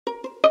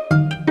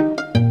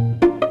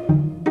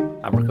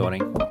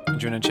recording.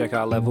 Do you want to check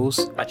our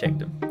levels? I checked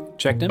them.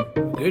 Checked them?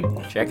 Good.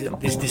 Checked them.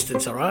 This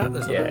distance, all right?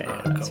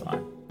 That's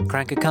fine.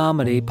 Crank a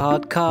Comedy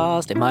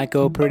Podcast. It might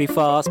go pretty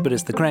fast, but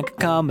it's the Crank a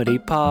Comedy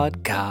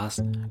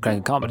Podcast.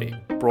 Crank a Comedy,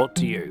 brought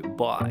to you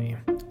by...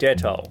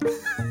 Dettol.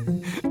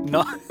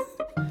 No.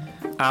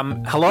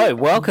 Hello,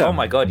 welcome. Oh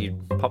my god, you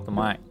popped the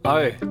mic.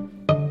 Oh.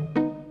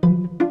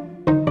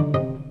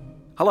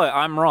 Hello,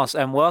 I'm Ross,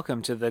 and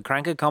welcome to the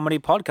Crank a Comedy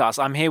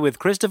Podcast. I'm here with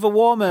Christopher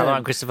Warman. Hello,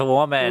 I'm Christopher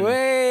Warman.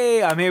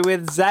 Hey, I'm here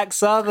with Zach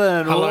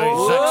Southern. Hello,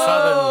 Whoa. Zach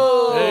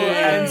Southern.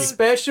 Hey. And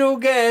special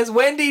guest,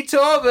 Wendy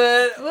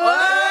Torbett.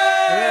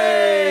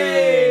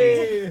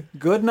 Hey.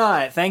 Good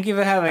night. Thank you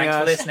for having Thanks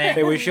us. for listening.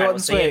 It was short We'll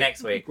and see sweet. you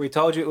next week. We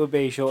told you it would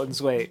be short and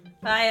sweet.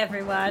 Bye,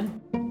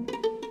 everyone.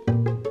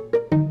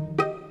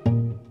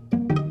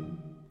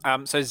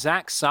 So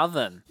Zach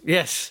Southern,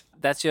 Yes,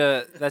 that's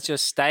your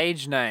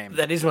stage name.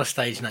 that is my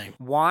stage name.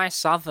 Why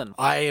Southern?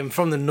 I am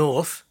from the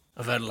north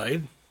of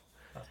Adelaide.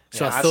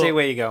 So I I thought, see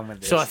where you're going with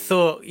this. So I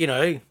thought,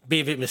 be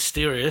a bit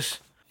mysterious.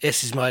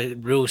 S is my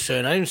real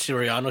surname.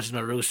 Sirianos is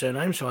my real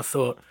surname. So I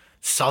thought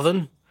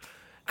Southern,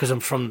 because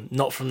I'm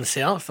not from the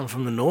south, I'm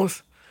from the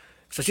north.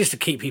 So it's just to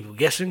keep people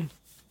guessing.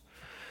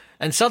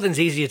 And Southern's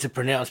easier to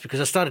pronounce because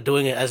I started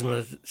doing it as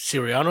my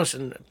Sirianos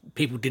and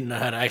people didn't know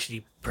how to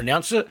actually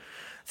pronounce it.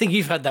 I think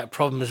you've had that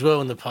problem as well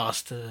in the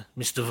past,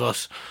 Mr.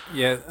 Voss.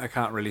 Yeah, I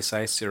can't really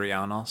say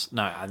Syrianos.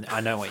 No, I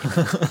know what you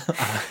mean.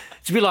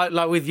 It's a bit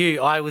like with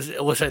you. I was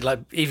also like,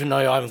 even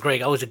though I'm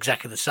Greek, I was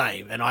exactly the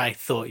same, and I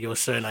thought your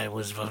surname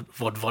was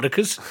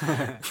Vodvodicus,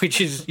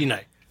 which is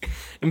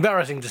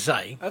embarrassing to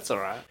say. That's all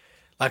right.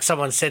 Like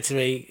someone said to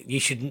me, you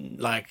should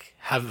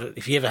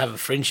if you ever have a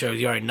fringe show with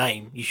your own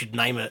name, you should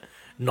name it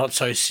Not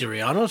So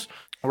Syrianos.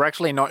 We're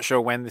actually not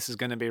sure when this is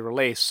going to be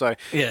released, so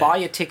Yeah. buy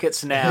your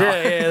tickets now.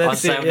 Yeah, On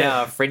that's sale it. Yeah.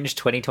 now, Fringe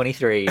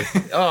 2023.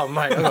 Oh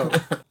mate,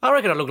 I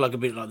reckon I look like a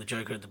bit like the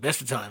Joker at the best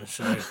of times.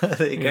 So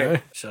There you go.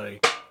 So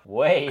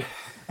Wait,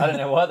 I don't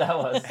know what that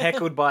was.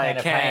 Heckled by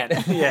a can. Can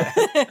of Yeah.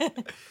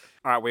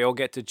 All right, we all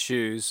get to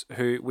choose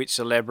which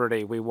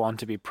celebrity we want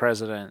to be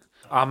president.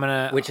 I'm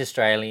gonna. Which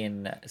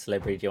Australian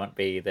celebrity do you want to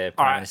be the All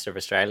Prime right. Minister of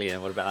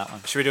Australia? What about that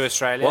one? Should we do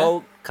Australia?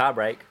 Well, car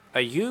break. Are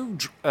you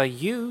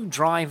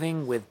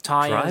driving with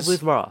tires? Drive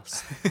with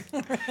Ross.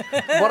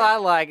 What I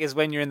like is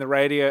when you're in the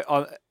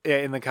radio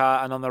in the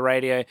car and on the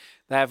radio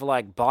they have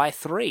buy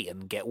 3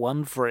 and get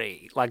 1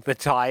 free, like the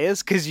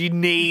tires, because you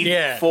need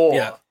 4.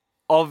 Yeah.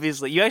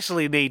 Obviously, you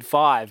actually need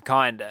 5,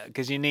 kinda,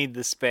 because you need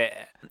the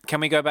spare.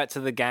 Can we go back to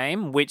the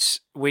game? Which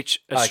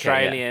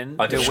Australian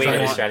Okay, yeah. do we Australian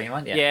want? Australian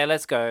one, yeah. Yeah,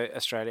 let's go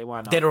Australia. Why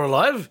not? dead or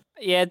alive?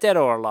 Yeah, dead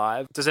or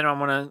alive. Does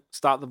anyone want to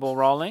start the ball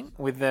rolling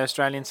with the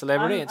Australian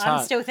celebrity? It's I'm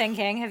hard. still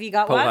thinking. Have you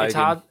got Paul one? Hogan. It's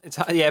hard. It's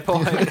hard. Yeah,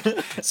 Paul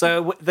Hogan.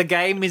 So the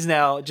game is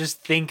now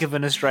just think of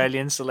an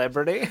Australian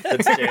celebrity.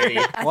 That's dirty.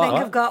 I think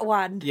I've got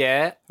one.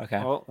 Yeah. Okay.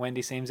 Well,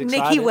 Wendy seems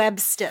excited. Nikki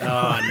Webster.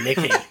 Oh,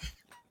 Nikki.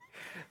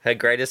 Her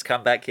greatest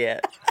comeback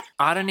yet.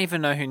 I don't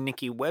even know who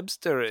Nikki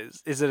Webster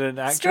is. Is it an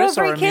actress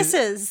Strawberry or a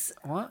Kisses.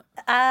 What?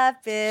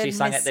 I've been She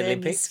sang at the missing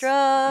Olympics.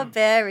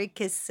 Strawberry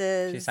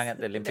Kisses. She sang at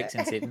the Olympics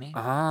in Sydney.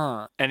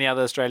 Ah. Any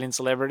other Australian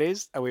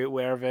celebrities? Are we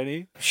aware of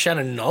any?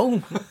 Shannon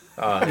Knoll.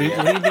 Oh,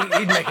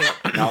 He'd make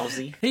it.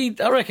 Nosy.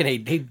 I reckon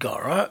he'd go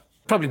all right.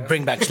 Probably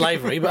bring back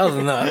slavery, but other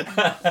than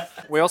that,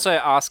 We also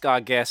ask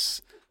our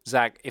guests,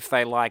 Zach, if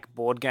they like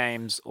board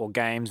games or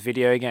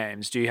video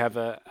games. Do you have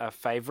a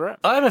favourite?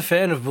 I'm a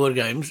fan of board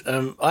games.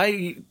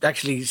 I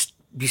actually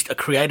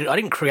I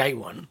didn't create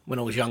one when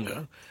I was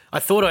younger. I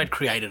thought I'd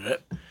created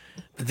it,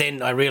 but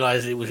then I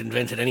realised it was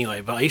invented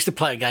anyway. But I used to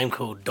play a game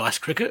called Dice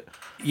Cricket.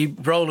 You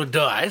roll a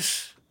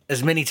dice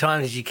as many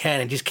times as you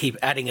can and just keep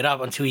adding it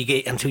up until you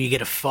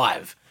get a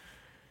 5.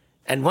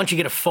 And once you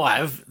get a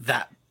 5,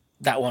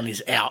 that one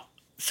is out.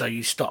 So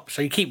you stop.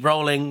 So you keep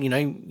rolling.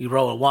 You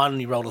roll a 1,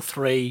 you roll a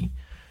 3.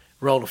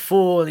 Roll a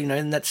 4,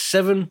 and that's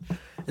 7.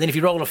 And then if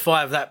you roll a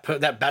 5,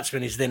 that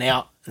batsman is then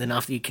out. And then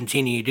after you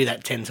continue, you do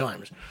that 10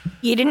 times.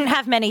 You didn't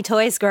have many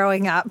toys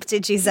growing up,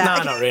 did you,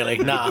 Zach? No, not really.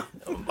 No.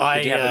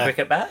 Did you have a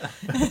cricket bat?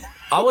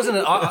 I wasn't,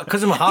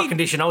 because of my heart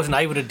condition, I wasn't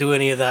able to do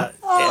any of that.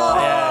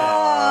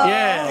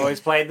 Yeah. Always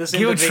played the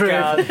Guilt sympathy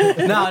trip.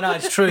 card. No,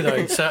 it's true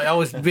though. So I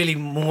was really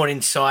more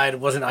inside,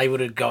 wasn't able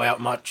to go out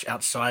much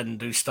outside and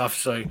do stuff.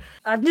 So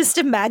I'm just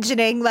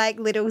imagining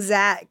little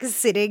Zach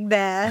sitting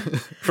there,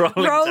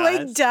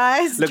 Rolling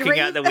dice, Looking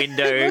out the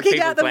window, looking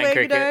people out the playing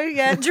window, cricket.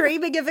 yeah,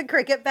 dreaming of a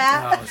cricket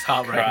bat. it was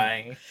heartbreaking.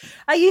 Crying.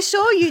 Are you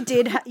sure you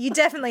did? You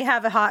definitely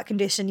have a heart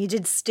condition. You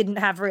just didn't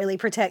have really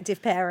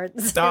protective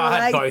parents. No, I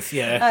had Like- both,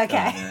 yeah.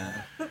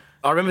 Okay.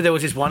 I remember there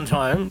was this one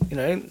time,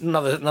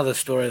 another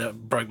story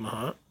that broke my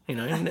heart,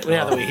 now that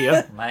we're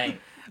here. Mate.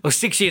 I was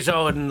 6 years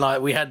old and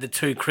we had the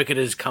 2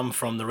 cricketers come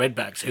from the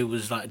Redbacks, who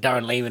was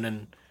Darren Lehman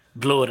and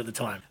Blewett at the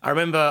time. I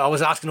remember I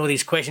was asking all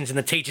these questions and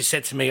the teacher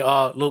said to me,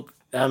 "Oh, look,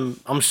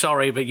 I'm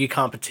sorry, but you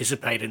can't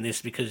participate in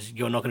this because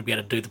you're not going to be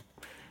able to do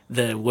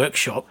the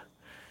workshop.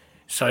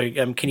 So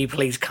can you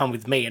please come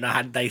with me?"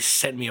 And they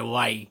sent me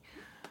away.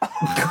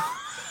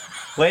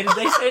 Where did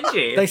they send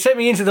you? They sent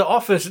me into the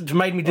office to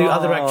make me do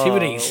other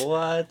activities.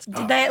 What?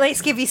 Did they at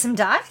least give you some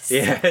dice?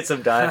 Yeah,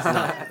 some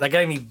dice. They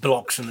gave me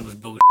blocks and it was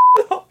bullshit.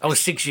 I was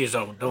 6 years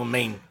old. They were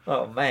mean.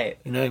 Oh, mate.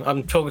 You know,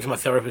 I'm talking to my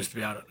therapist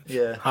about it.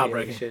 Yeah.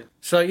 Heartbreaking. Yeah, shit.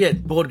 So, yeah,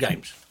 board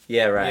games.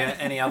 Yeah, right. Yeah.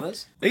 Any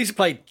others? I used to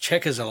play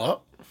checkers a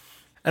lot.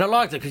 And I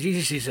liked it because you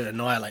just used to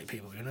annihilate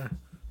people, you know.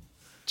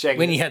 Check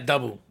When you had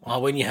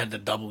the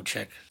double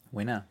check.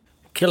 Winner.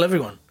 Kill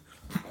everyone.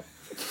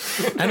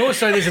 And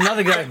also there's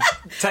another game.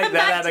 take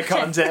that out of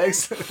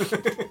context.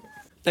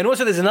 And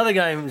also there's another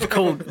game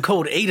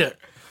called Eat It.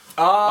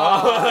 The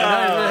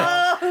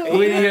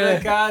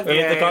card.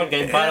 The card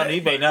game buy it on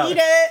eBay now. Eat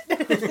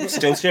it.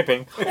 Still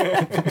shipping.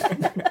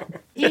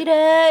 Eat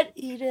it.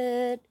 Eat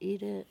it.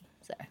 Eat it.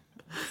 Sorry.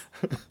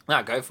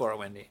 No, go for it,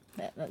 Wendy.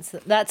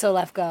 That's all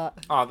I've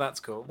got. Oh, that's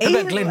cool. How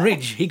about Glenn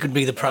Ridge? He could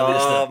be the Prime Oh,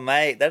 Minister.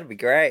 mate, that'd be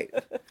great.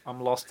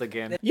 I'm lost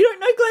again. You don't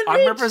know Glenn I'm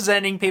Ridge?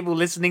 representing people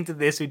listening to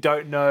this who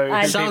don't know.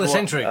 I- Son of the people-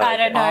 Century. I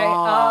don't know.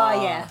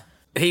 Oh, yeah.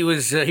 He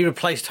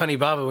replaced Tony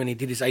Barber when he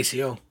did his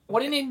ACL. What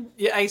do you need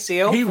your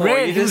ACL He for? ran.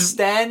 You're He just was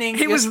standing.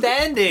 You're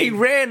standing. He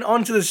ran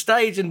onto the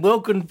stage and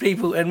welcomed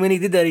people, and when he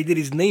did that, he did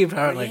his knee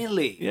apparently.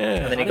 Really? Yeah.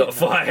 And then he got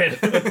fired.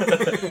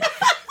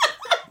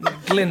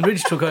 Glenn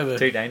Ridge took over.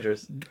 Too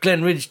dangerous.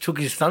 Glenn Ridge took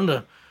his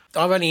thunder.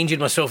 I've only injured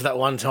myself that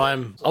one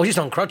time. I was just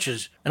on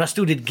crutches, and I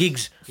still did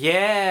gigs.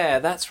 Yeah,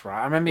 that's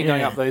right. I remember you going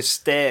Yeah. up those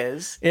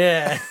stairs.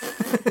 Yeah.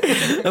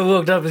 I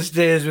walked up the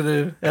stairs with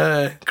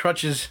the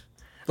crutches.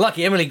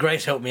 Lucky Emily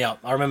Grace helped me up.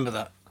 I remember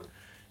that.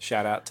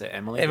 Shout out to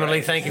Emily. Emily,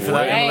 Grace. thank you for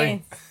that,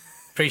 Emily.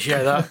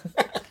 Appreciate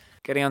that.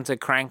 Getting onto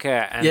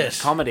Cranker and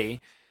Yes. comedy,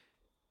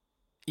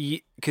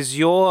 because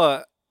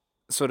your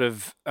sort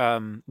of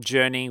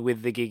journey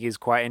with the gig is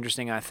quite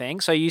interesting, I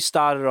think. So you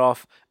started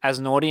off as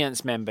an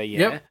audience member, yeah?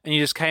 Yep. And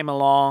you just came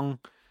along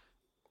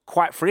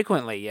quite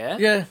frequently, yeah?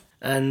 Yeah.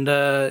 And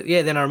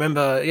then I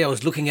remember, I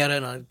was looking at it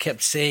and I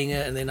kept seeing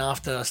it. And then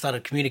after I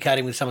started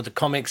communicating with some of the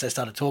comics, they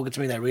started talking to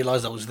me. They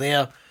realised I was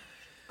there.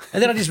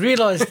 And then I just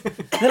realised,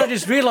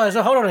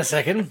 oh, hold on a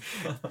second.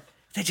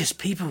 They're just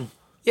people.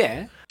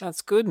 Yeah,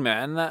 that's good,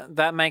 man.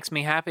 That makes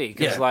me happy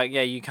because,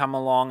 you come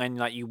along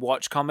and you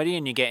watch comedy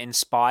and you get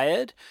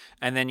inspired,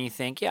 and then you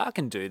think, yeah, I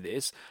can do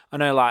this. I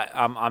know,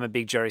 I'm a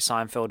big Jerry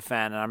Seinfeld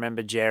fan, and I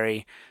remember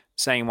Jerry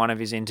saying in one of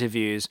his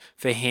interviews,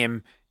 for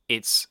him,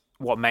 it's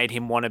what made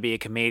him want to be a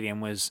comedian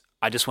was,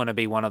 I just want to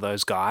be one of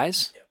those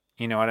guys. Yep.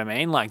 You know what I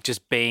mean? Like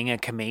just being a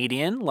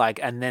comedian,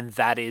 and then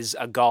that is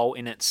a goal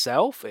in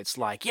itself. It's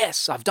like,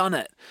 yes, I've done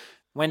it.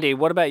 Wendy,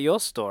 what about your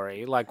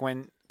story?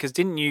 Because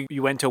didn't you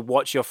went to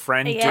watch your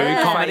friend do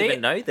Yeah. I comedy? didn't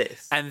even know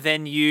this. And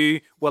then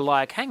you were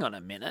like, hang on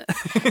a minute.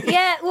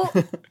 Yeah, well,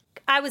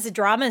 I was a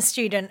drama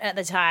student at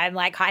the time,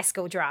 like high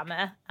school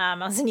drama. I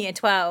was in year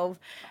 12.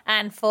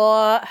 And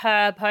for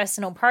her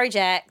personal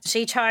project,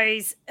 she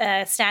chose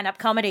stand-up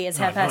comedy as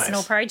her personal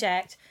nice.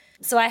 project.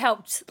 So I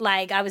helped,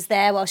 I was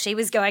there while she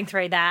was going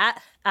through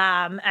that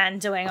and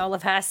doing all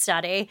of her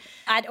study.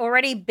 I'd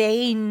already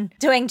been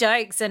doing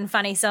jokes and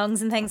funny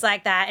songs and things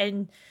like that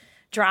in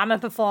drama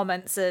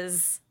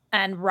performances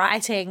and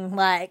writing,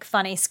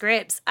 funny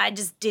scripts. I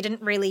just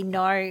didn't really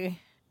know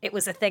it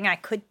was a thing I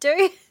could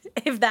do,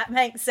 if that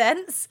makes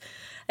sense.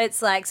 It's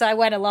so I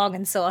went along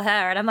and saw her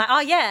and I'm like, oh,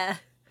 yeah.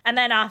 And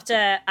then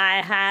after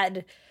I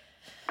had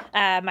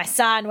my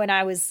son when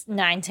I was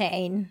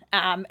 19,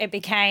 it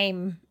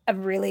became a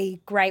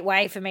really great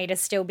way for me to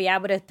still be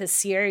able to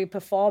pursue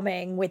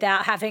performing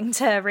without having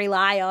to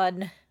rely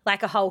on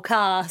a whole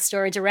cast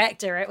or a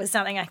director. It was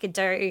something I could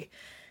do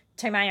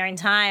to my own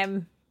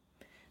time.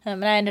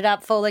 And I ended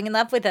up falling in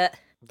love with it.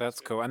 That's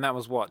cool. And that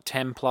was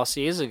 10 plus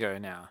years ago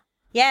now?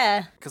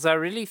 Yeah. Because I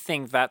really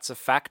think that's a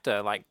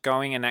factor.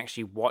 Going and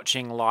actually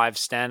watching live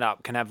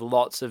stand-up can have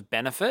lots of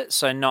benefits.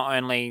 So not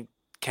only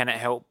can it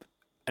help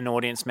an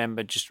audience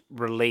member just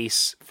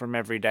release from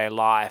everyday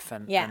life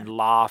and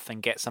laugh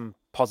and get some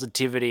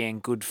positivity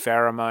and good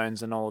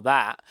pheromones and all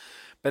that,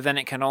 but then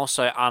it can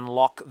also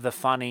unlock the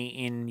funny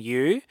in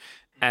you.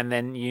 And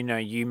then,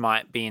 you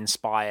might be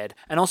inspired.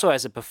 And also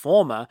as a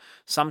performer,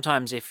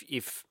 sometimes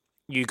if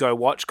you go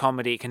watch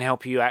comedy, it can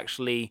help you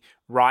actually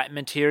write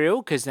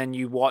material because then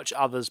you watch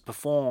others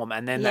perform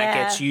and then that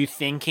gets you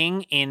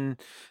thinking in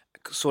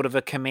sort of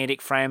a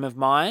comedic frame of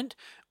mind.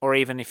 Or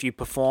even if you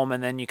perform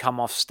and then you come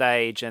off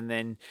stage and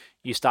then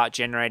you start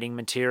generating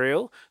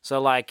material.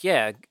 So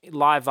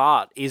live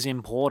art is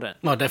important.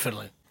 Oh,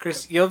 definitely.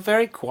 Chris, you're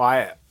very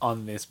quiet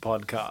on this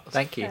podcast.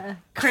 Thank you.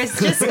 Chris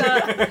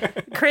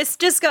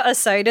just got a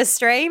Soda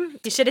Stream.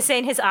 You should have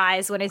seen his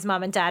eyes when his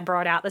mum and dad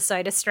brought out the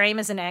Soda Stream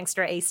as an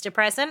extra Easter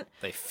present.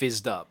 They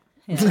fizzed up.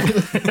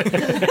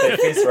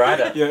 Fizz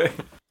Rider. Yeah.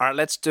 All right,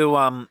 let's do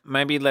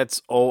maybe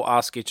let's all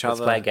ask each other.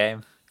 Let's play a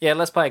game. Yeah,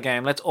 let's play a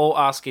game. Let's all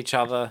ask each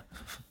other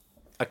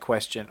a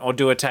question or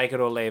do a take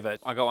it or leave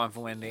it. I got one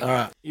for Wendy. All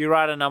right. You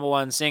write a number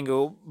one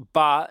single,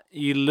 but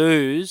you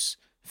lose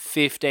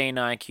 15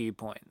 IQ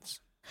points.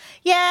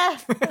 Yeah.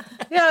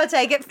 I'll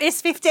take it.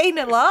 Is 15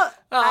 a lot?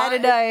 I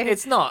don't know.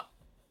 It's not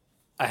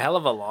a hell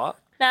of a lot.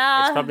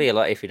 Nah. It's probably a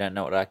lot if you don't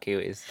know what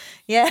IQ is.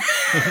 Yeah.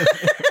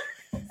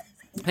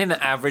 I think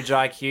the average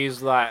IQ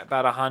is like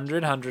about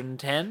 100,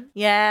 110.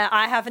 Yeah,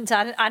 I haven't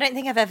done it. I don't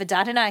think I've ever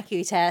done an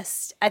IQ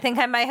test. I think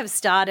I may have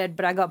started,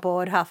 but I got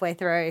bored halfway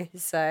through.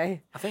 So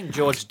I think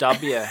George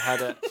W.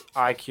 had an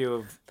IQ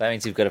of... That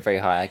means you've got a very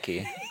high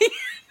IQ.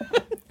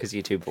 Because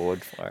you're too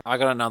bored for it. I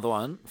got another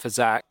one for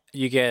Zach.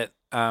 You get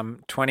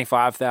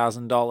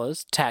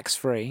 $25,000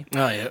 tax-free,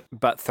 Oh, yeah.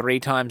 but 3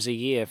 times a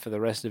year for the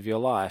rest of your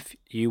life,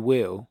 you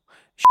will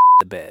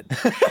the bed.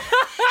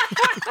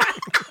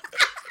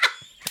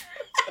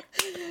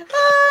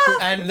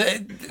 And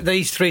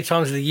these 3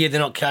 times of the year, they're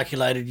not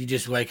calculated. You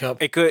just wake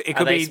up. It could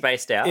Are they be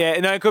spaced out? Yeah,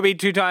 no, it could be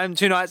 2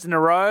 nights in a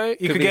row.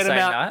 You could be get the them same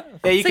out. night?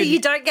 Yeah, you so could, you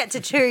don't get to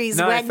choose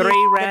no, when 3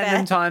 you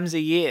random times a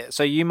year.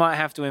 So you might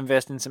have to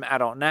invest in some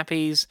adult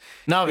nappies.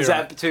 No, I'll be Is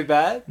right. that too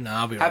bad? No,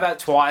 I'll be How right. about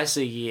twice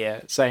a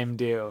year? Same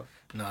deal.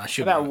 No, I How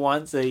should about be right.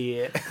 once a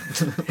year?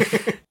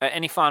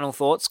 Any final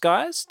thoughts,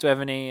 guys? Do you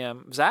have any,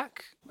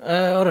 Zach?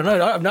 I don't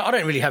know. I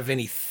don't really have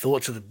any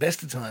thoughts at the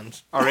best of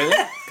times. Oh, really?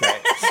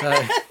 Great. So,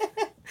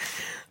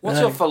 What's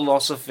your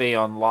philosophy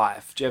on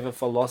life? Do you have a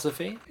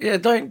philosophy? yeah,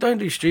 don't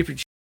do stupid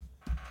shit.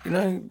 You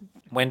know,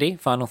 Wendy,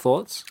 final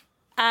thoughts?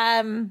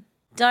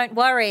 Don't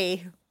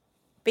worry.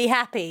 Be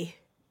happy.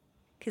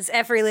 Because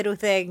every little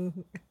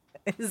thing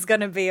is going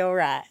to be all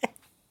right.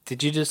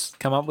 Did you just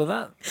come up with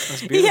that?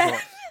 That's beautiful. Yeah.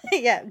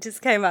 Yeah,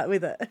 just came up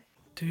with it.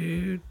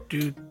 do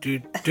do do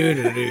do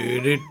do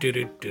do do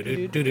do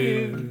do do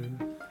do.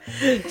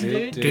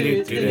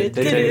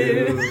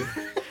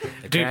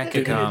 The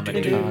Cracker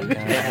Comedy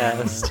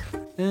Podcast.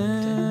 The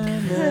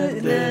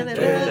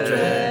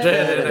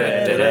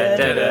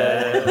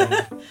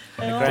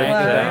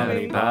Cracker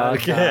Comedy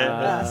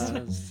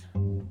Podcast.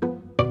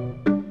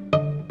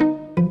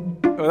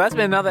 Well, that's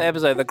been another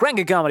episode of the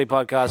Cranker Comedy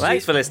Podcast.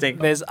 Thanks for listening.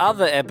 There's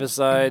other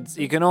episodes.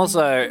 You can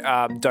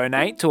also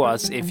donate to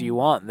us if you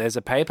want. There's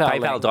a PayPal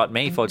link.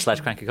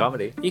 PayPal.me/Cranker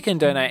Comedy. You can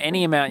donate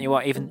any amount you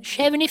want, even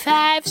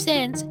 75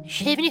 cents.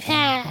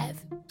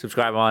 75.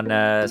 Subscribe on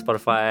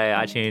Spotify,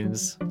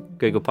 iTunes,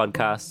 Google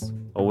Podcasts,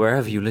 or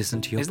wherever you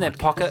listen to your Isn't it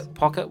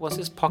Pocket, what's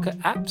this? Pocket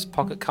Apps?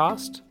 Pocket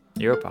Cast?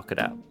 You're a pocket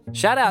app.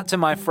 Shout out to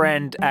my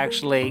friend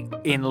actually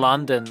in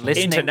London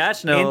listening.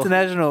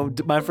 International.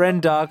 My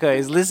friend Darko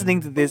is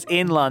listening to this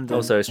in London.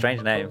 Also, a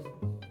strange name.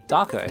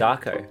 Darko.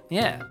 Darko.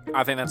 Yeah.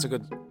 I think that's a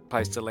good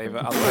place to leave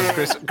it.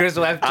 Otherwise, Chris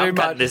will have too I'm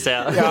much. cutting this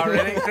out. Yeah,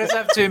 really? Chris will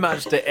have too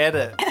much to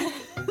edit.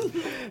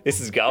 This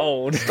is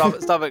gold. Stop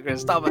it,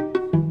 Chris. Stop it.